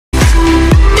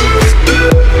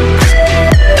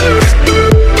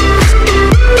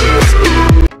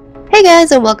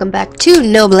guys, and welcome back to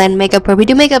NoBlandMakeup, where we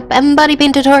do makeup and body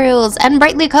paint tutorials and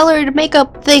brightly colored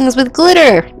makeup things with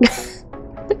glitter.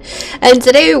 And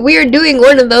today we are doing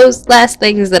one of those last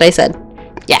things that I said.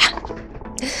 Yeah,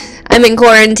 I'm in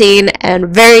quarantine and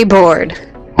very bored,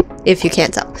 if you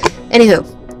can't tell. Anywho,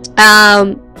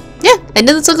 yeah, I did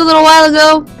this look a little while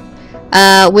ago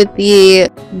with the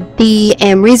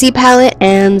Amrezy palette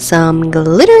and some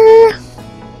glitter.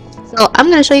 So I'm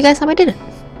gonna show you guys how I did it.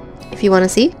 If you want to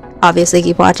see, obviously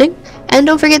keep watching, and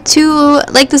don't forget to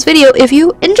like this video if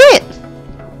you enjoy it.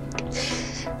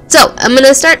 So I'm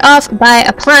gonna start off by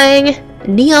applying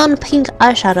neon pink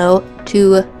eyeshadow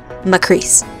to my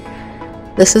crease.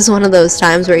 This is one of those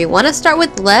times where you want to start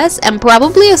with less and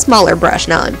probably a smaller brush.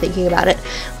 Now I'm thinking about it,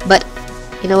 but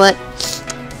you know what,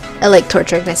 I like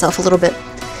torturing myself a little bit.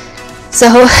 So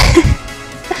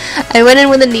I went in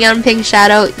with a neon pink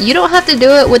shadow. You don't have to do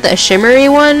it with a shimmery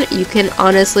one. You can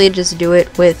honestly just do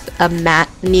it with a matte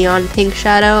neon pink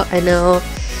shadow. I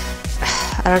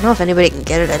don't know if anybody can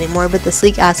get it anymore, but the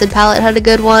Sleek Acid palette had a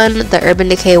good one. The Urban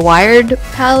Decay Wired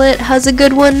palette has a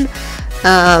good one.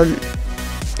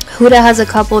 Huda has a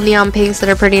couple neon pinks that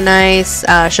are pretty nice.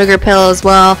 Sugar Pill as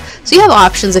well. So you have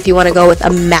options if you want to go with a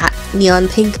matte neon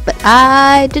pink, but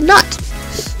I did not.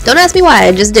 Don't ask me why,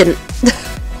 I just didn't.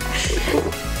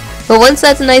 But once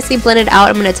that's nicely blended out,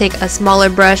 I'm going to take a smaller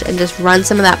brush and just run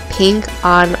some of that pink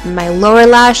on my lower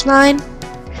lash line.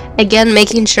 Again,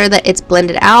 making sure that it's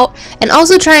blended out, and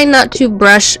also trying not to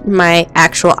brush my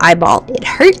actual eyeball. It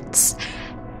hurts.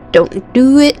 Don't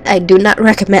do it. I do not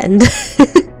recommend.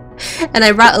 And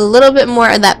I brought a little bit more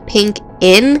of that pink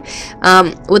in.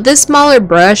 With this smaller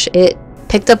brush, it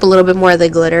picked up a little bit more of the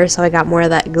glitter, so I got more of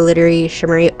that glittery,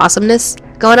 shimmery awesomeness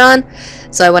going on.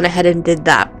 So I went ahead and did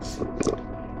that.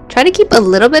 Try to keep a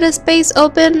little bit of space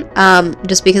open,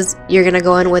 just because you're going to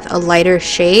go in with a lighter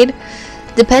shade.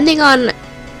 Depending on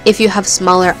if you have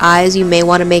smaller eyes, you may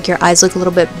want to make your eyes look a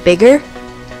little bit bigger.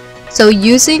 So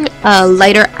using a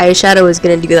lighter eyeshadow is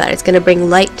going to do that. It's going to bring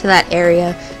light to that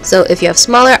area. So if you have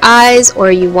smaller eyes,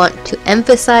 or you want to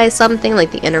emphasize something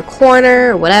like the inner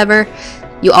corner or whatever,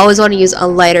 you always want to use a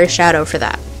lighter shadow for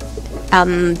that.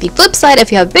 The flip side,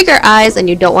 if you have bigger eyes and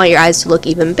you don't want your eyes to look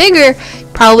even bigger, you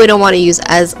probably don't want to use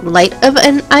as light of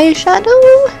an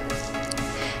eyeshadow.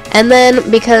 And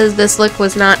then, because this look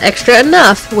was not extra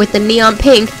enough with the neon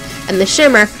pink and the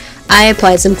shimmer, I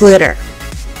applied some glitter.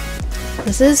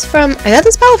 This is from, I got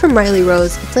this palette from Riley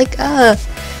Rose. It's like a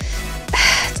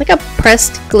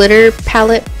pressed glitter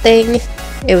palette thing.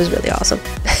 It was really awesome.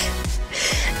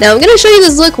 Now I'm gonna show you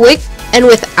this look with and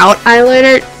without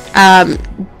eyeliner,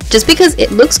 just because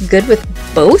it looks good with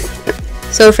both.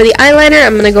 So for the eyeliner,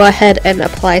 I'm gonna go ahead and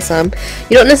apply some.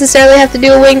 You don't necessarily have to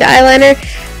do a winged eyeliner.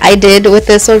 I did with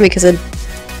this one because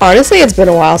honestly it's been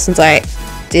a while since I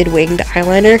did winged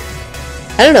eyeliner.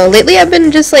 I don't know, lately I've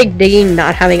been just like digging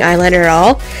not having eyeliner at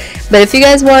all. But if you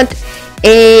guys want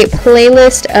a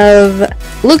playlist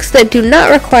of looks that do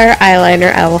not require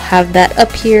eyeliner, I will have that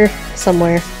up here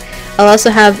somewhere. I'll also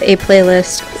have a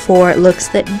playlist for looks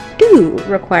that do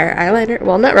require eyeliner.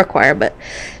 Well, not require, but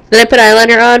then I put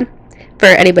eyeliner on for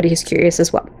anybody who's curious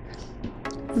as well.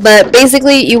 But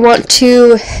basically, you want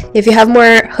to, if you have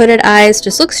more hooded eyes,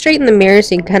 just look straight in the mirror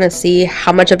so you can kind of see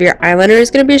how much of your eyeliner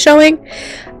is going to be showing.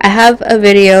 I have a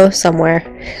video somewhere,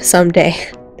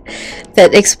 someday,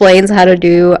 that explains how to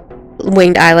do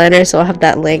winged eyeliner, so I'll have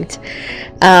that linked.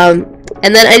 And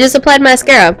then I just applied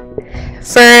mascara.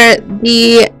 For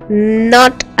the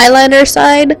not eyeliner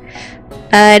side,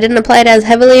 I didn't apply it as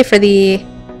heavily. For the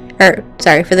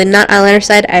not eyeliner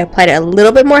side, I applied it a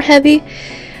little bit more heavy.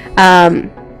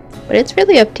 But it's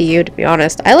really up to you, to be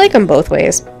honest. I like them both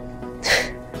ways.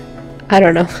 I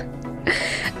don't know.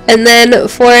 And then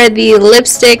for the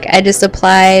lipstick, I just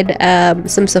applied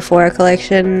some Sephora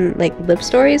collection, like Lip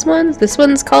Stories ones. This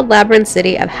one's called Labyrinth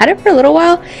City. I've had it for a little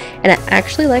while, and I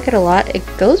actually like it a lot. It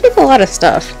goes with a lot of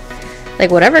stuff,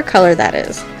 like whatever color that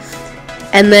is.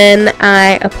 And then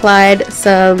I applied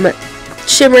some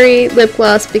shimmery lip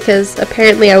gloss because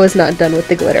apparently I was not done with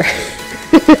the glitter.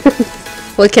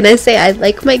 What can I say? I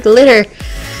like my glitter.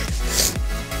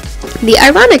 The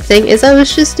ironic thing is I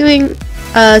was just doing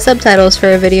subtitles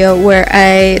for a video where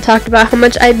I talked about how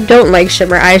much I don't like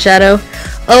shimmer eyeshadow.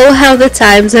 Oh, how the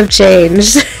times have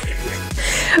changed.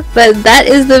 But that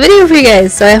is the video for you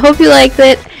guys, so I hope you liked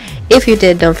it. If you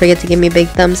did, don't forget to give me a big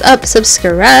thumbs up,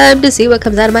 subscribe to see what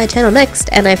comes out of my channel next.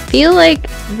 And I feel like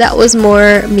that was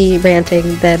more me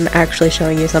ranting than actually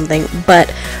showing you something, but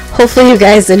hopefully you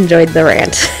guys enjoyed the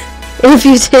rant. If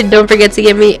you did, don't forget to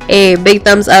give me a big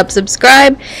thumbs up,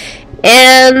 subscribe,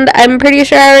 and I'm pretty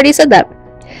sure I already said that.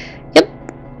 Yep.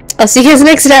 I'll see you guys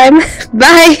next time.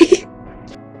 Bye!